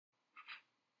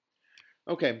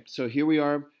Okay, so here we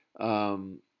are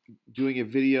um, doing a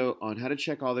video on how to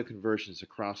check all the conversions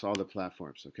across all the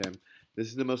platforms. Okay, this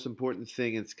is the most important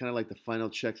thing. It's kind of like the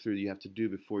final check through you have to do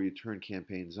before you turn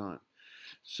campaigns on.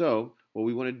 So what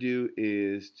we want to do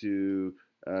is do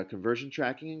conversion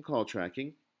tracking and call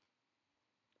tracking,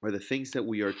 are the things that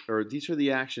we are, or these are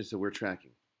the actions that we're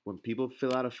tracking when people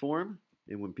fill out a form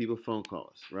and when people phone call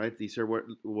us. Right? These are what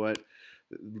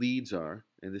leads are,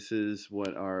 and this is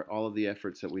what are all of the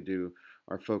efforts that we do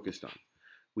are focused on.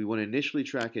 We want to initially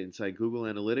track it inside Google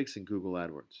Analytics and Google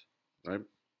Adwords, right?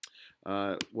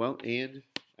 Well, and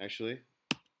actually,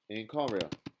 and CallRail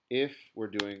if we're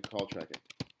doing call tracking.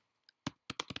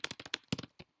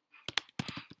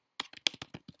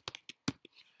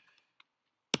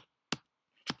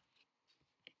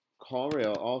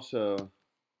 CallRail also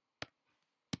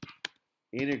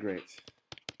integrates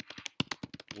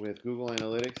with Google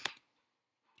Analytics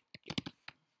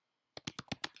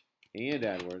and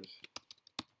AdWords,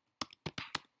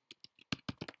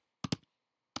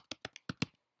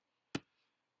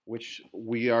 which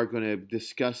we are going to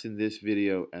discuss in this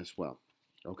video as well.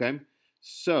 Okay,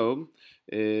 so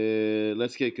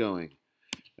let's get going.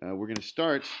 We're going to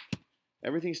start.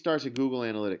 Everything starts at Google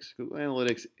Analytics. Google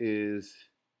Analytics is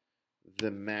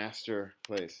the master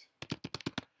place.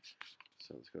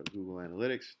 So let's go to Google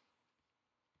Analytics.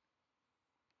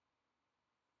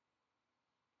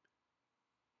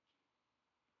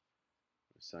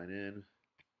 Sign in.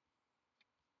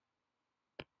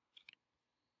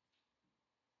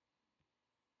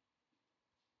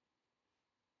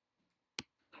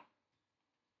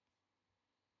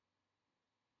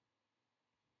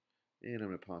 And I'm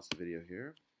going to pause the video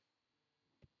here.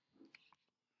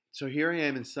 So here I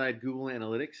am inside Google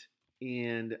Analytics,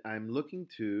 and I'm looking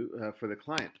for the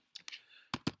client.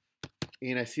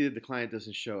 And I see that the client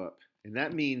doesn't show up. And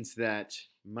that means that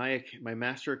my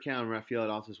master account,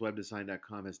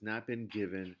 Rafael@altuswebdesign.com, has not been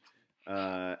given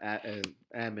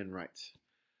admin rights.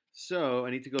 So I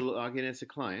need to go log in as a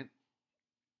client.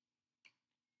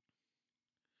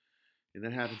 And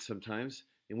that happens sometimes.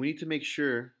 And we need to make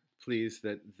sure, please,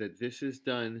 that this is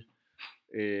done.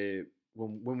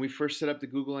 When we first set up the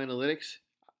Google Analytics,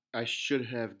 I should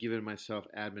have given myself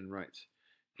admin rights.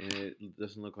 And it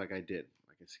doesn't look like I did.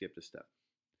 I can skip a step.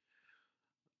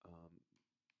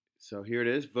 So here it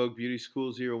is, Vogue Beauty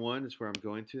School 01. That's where I'm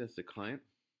going to. That's the client.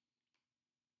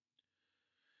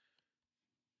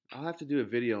 I'll have to do a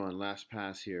video on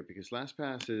LastPass here because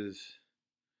LastPass is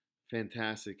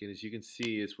fantastic. And as you can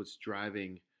see, it's what's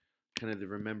driving kind of the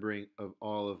remembering of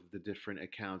all of the different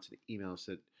accounts and emails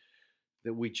that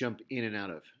we jump in and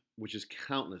out of, which is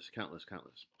countless.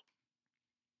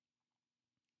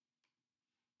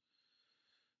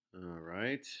 All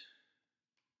right.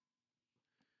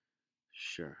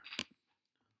 Sure.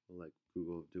 We'll let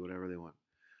Google do whatever they want.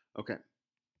 Okay.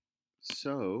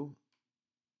 So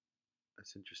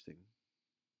that's interesting.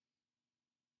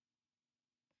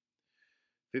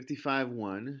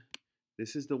 55.1.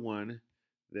 This is the one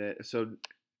that, so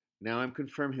now I'm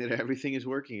confirming that everything is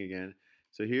working again.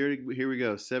 So here we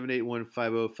go,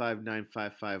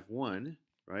 78150595551,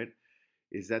 right?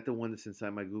 Is that the one that's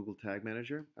inside my Google Tag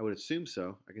Manager? I would assume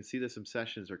so. I can see that some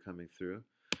sessions are coming through.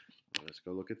 Let's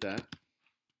go look at that.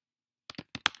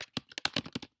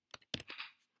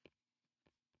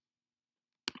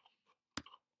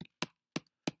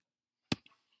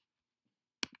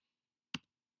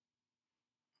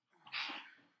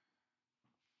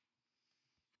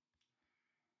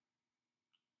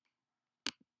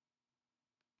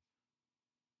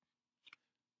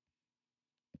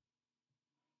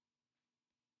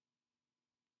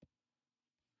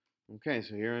 Okay,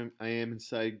 so here I am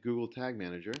inside Google Tag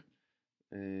Manager,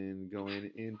 and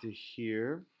going into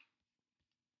here,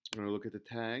 I'm going to look at the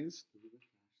tags.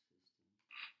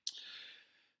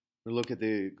 I'm going to look at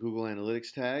the Google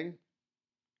Analytics tag.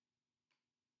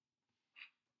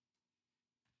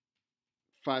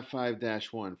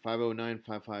 55-1,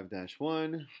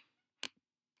 509-55-1,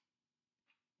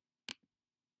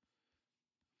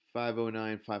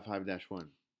 509-55-1.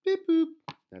 Beep boop.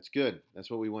 That's good.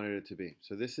 That's what we wanted it to be.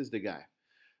 So this is the guy.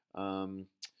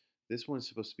 This one's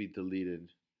supposed to be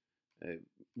deleted.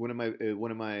 One of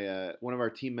our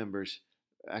team members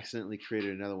accidentally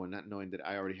created another one, not knowing that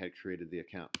I already had created the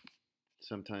account.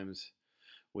 Sometimes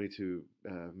we need to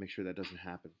make sure that doesn't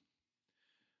happen.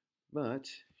 But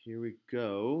here we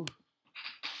go.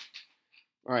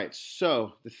 All right,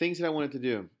 so the things that I wanted to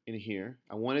do in here,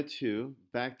 I wanted to,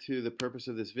 back to the purpose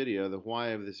of this video, the why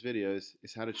of this video is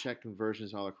how to check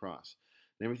conversions all across.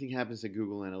 And everything happens in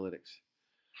Google Analytics.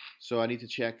 So I need to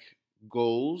check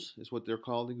goals, is what they're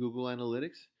called in Google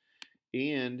Analytics.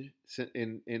 and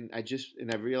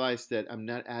I realized that I'm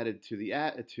not added to the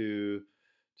to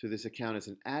this account as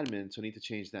an admin, so I need to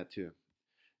change that too.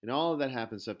 And all of that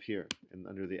happens up here and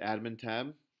under the admin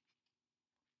tab.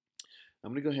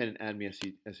 I'm going to go ahead and add me as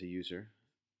a user,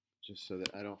 just so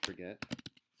that I don't forget.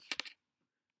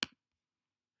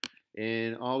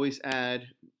 And always add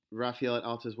Raphael at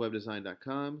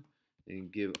altaswebdesign.com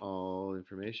and give all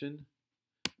information,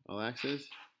 all access,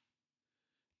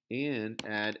 and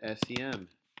add SEM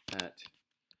at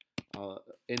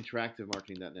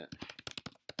interactivemarketing.net,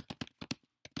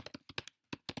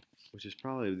 which is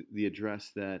probably the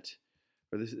address that,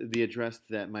 or this is the address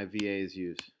that my VAs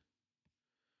use.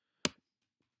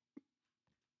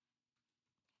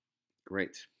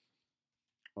 Great.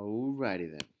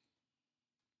 Alrighty then.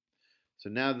 So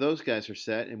now those guys are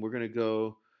set, and we're going to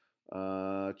go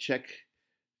check.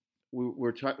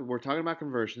 We're talking about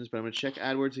conversions, but I'm going to check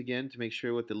AdWords again to make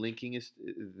sure what the linking is.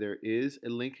 There is a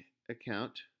link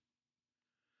account.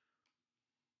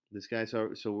 This guy's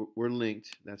so we're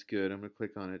linked. That's good. I'm going to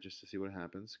click on it just to see what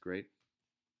happens. Great.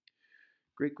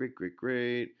 Great, great, great,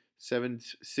 great.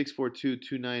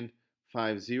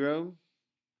 642-2950.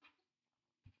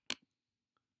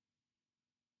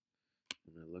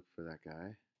 I'm going to look for that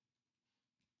guy.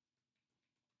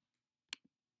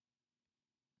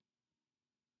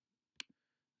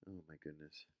 Oh my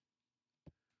goodness.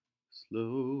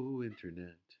 Slow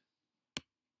internet.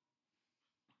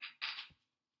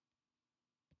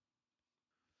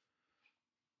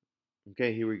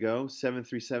 Okay, here we go.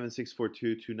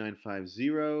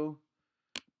 737-642-2950.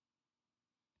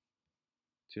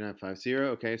 2950.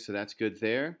 Okay, so that's good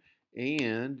there.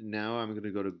 And now I'm going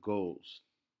to go to goals.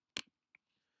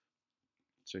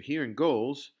 So here in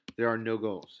goals, there are no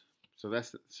goals. So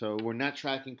we're not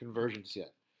tracking conversions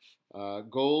yet.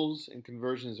 Goals and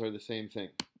conversions are the same thing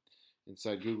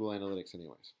inside Google Analytics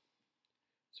anyways.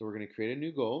 So we're going to create a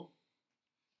new goal.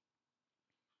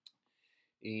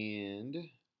 And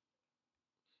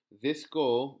this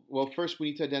goal, well, first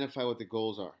we need to identify what the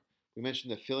goals are. We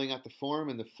mentioned that filling out the form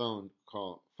and the phone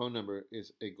number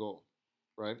is a goal,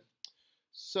 right?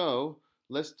 So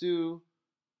let's do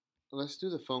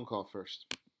the phone call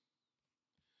first.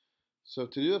 So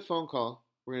to do a phone call,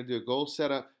 we're going to do a goal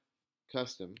setup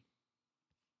custom,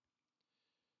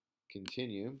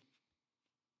 continue,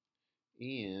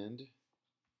 and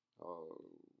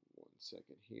one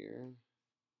second here.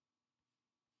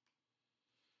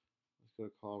 Let's go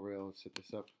to CallRail and set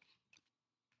this up.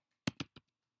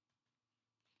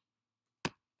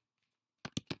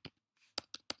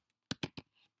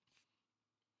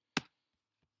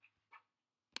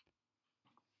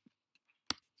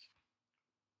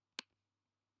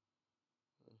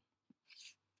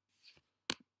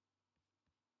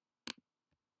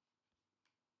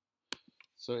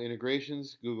 So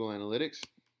integrations, Google Analytics.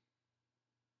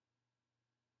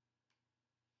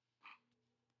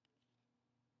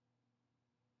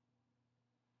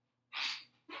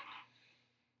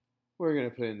 We're going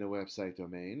to put in the website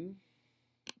domain.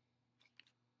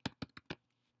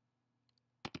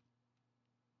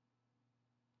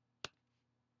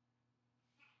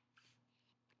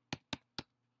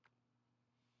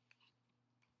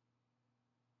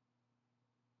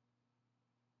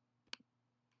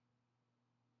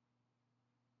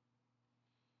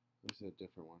 This is a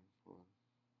different one. Hold on.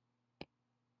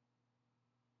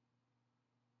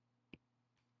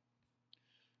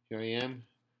 Here I am,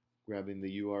 grabbing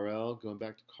the URL, going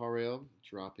back to CallRail,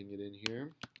 dropping it in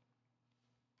here.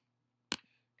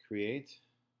 Create.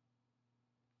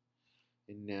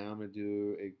 And now I'm going to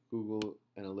do a Google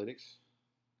Analytics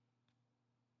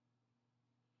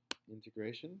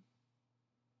integration.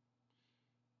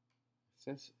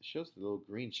 It shows the little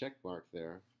green check mark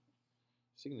there,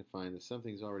 signifying that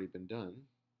something's already been done.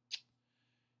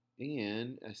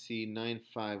 And I see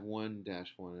 951-1,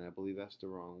 and I believe that's the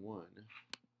wrong one.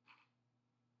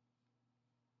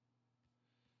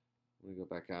 I'm going to go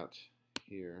back out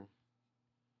here.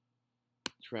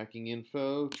 Tracking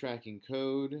info, tracking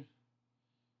code,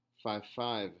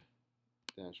 55-1.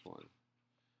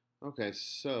 Okay,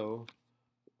 so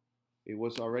it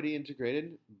was already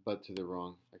integrated, but to the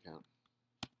wrong account.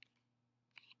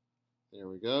 There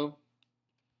we go.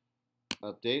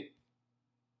 Update.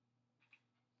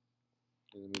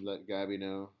 And let me let Gabby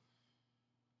know.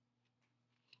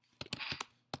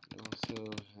 We also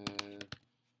have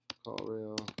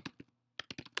CallRail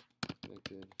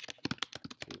connected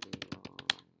to the wrong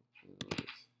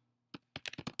analytics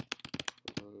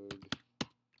load.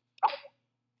 I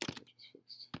just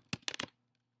fixed.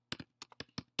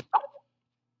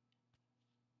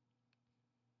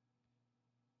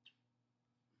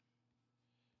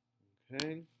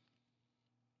 Okay.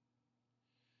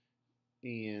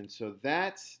 And so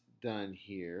that's done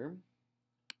here.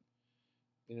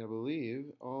 And I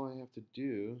believe all I have to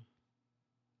do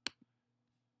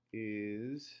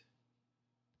is,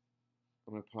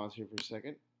 I'm going to pause here for a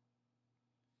second.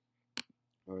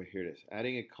 All right, here it is.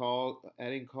 Adding call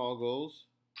goals,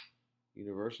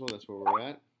 universal, that's where we're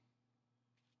at.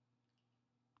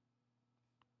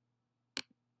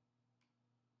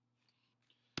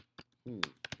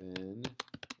 Then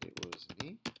it was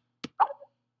me.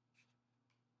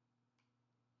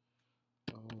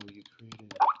 Oh, you created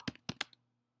another thing.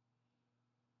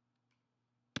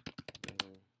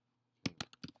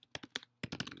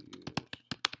 You used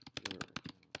your account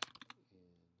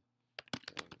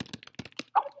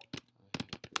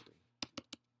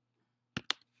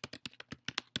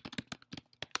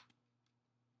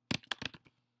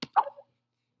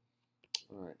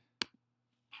all right.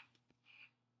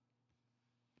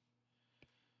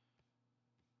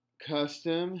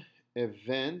 Custom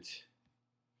event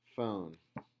phone.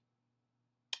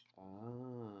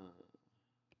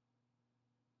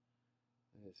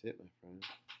 That's it, my friend.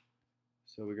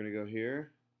 So we're going to go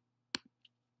here.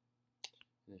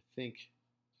 And I think,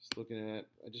 just looking at it,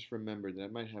 I just remembered that I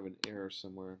might have an error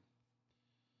somewhere.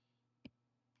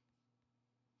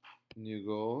 New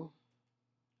goal.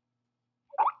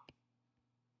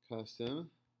 Custom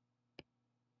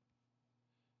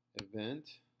event.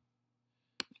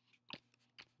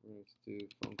 Let's do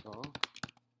phone call.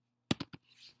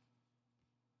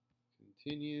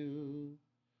 Continue.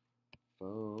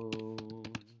 Phone.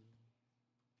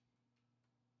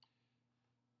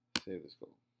 Save this goal.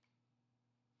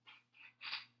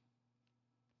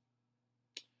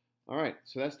 All right,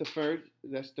 so that's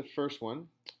the first one.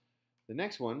 The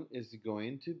next one is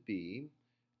going to be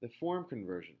the form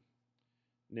conversion.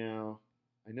 Now,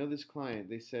 I know this client,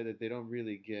 they said that they don't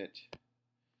really get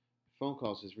phone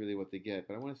calls is really what they get,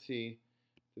 but I want to see,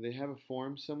 do they have a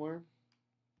form somewhere?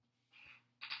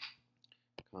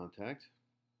 Contact.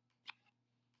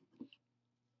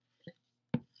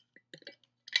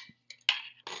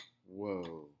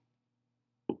 Whoa.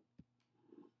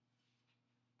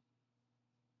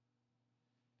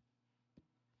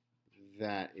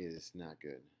 That is not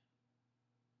good.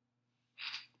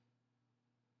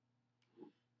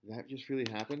 That just really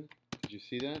happened? Did you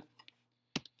see that?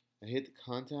 I hit the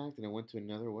contact and I went to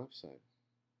another website.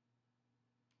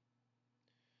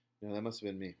 No, that must have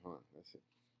been me. Hold on, that's it.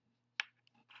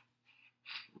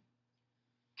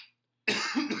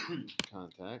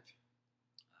 Contact.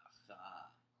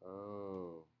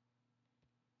 Oh.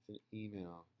 It's an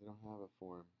email. They don't have a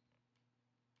form.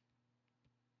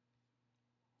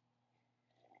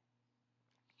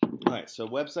 All right, so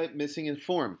website missing in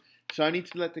form. So I need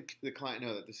to let the client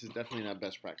know that this is definitely not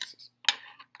best practices.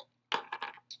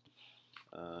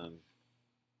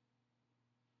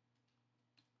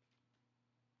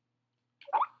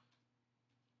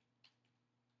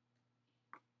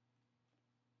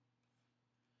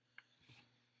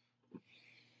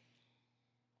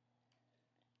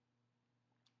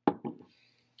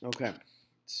 Okay,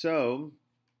 so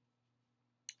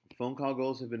phone call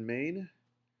goals have been made,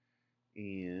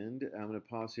 and I'm going to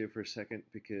pause here for a second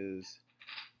because,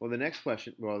 well, the next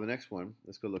one,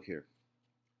 let's go look here.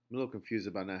 I'm a little confused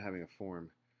about not having a form.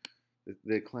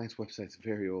 The client's website's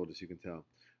very old, as you can tell. All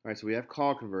right, so we have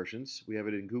call conversions. We have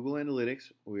it in Google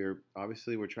Analytics. We're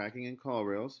tracking in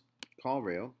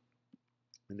CallRail,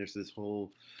 and there's this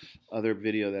whole other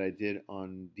video that I did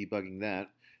on debugging that.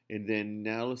 And then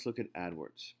now let's look at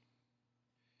Adwords.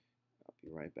 I'll be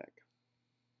right back.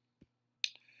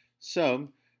 So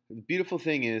the beautiful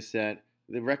thing is that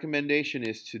the recommendation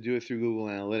is to do it through Google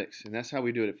Analytics, and that's how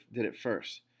we did it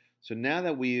first. So now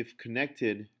that we've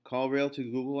connected CallRail to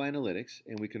Google Analytics,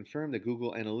 and we confirm that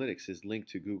Google Analytics is linked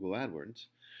to Google AdWords,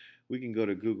 we can go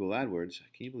to Google AdWords.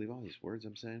 Can you believe all these words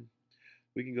I'm saying?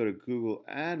 We can go to Google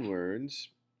AdWords.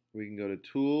 We can go to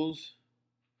Tools,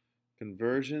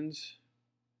 Conversions,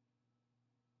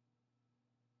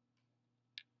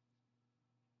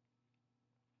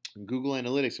 and Google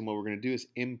Analytics, and what we're going to do is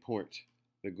import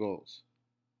the goals.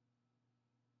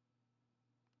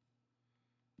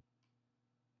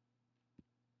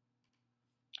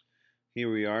 Here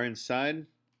we are inside.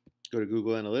 Go to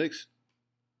Google Analytics,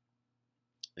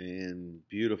 and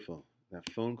beautiful. That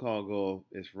phone call goal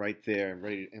is right there,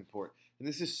 ready to import. And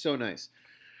this is so nice.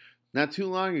 Not too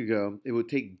long ago, it would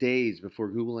take days before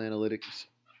Google Analytics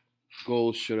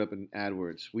goals showed up in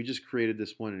AdWords. We just created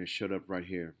this one, and it showed up right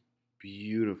here.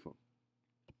 Beautiful.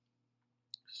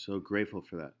 So grateful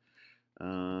for that.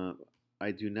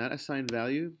 I do not assign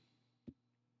value.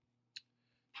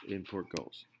 Import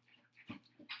goals.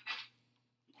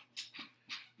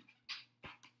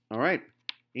 All right.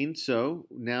 And so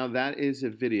now that is a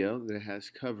video that has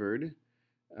covered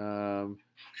um,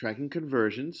 tracking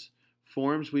conversions.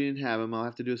 Forms, we didn't have them. I'll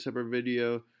have to do a separate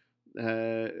video,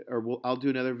 I'll do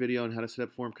another video on how to set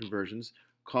up form conversions.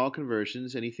 Call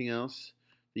conversions, anything else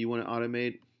that you want to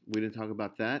automate? We didn't talk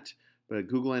about that. But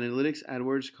Google Analytics,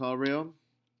 AdWords, CallRail,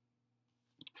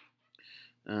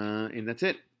 and that's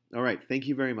it. All right. Thank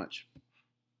you very much.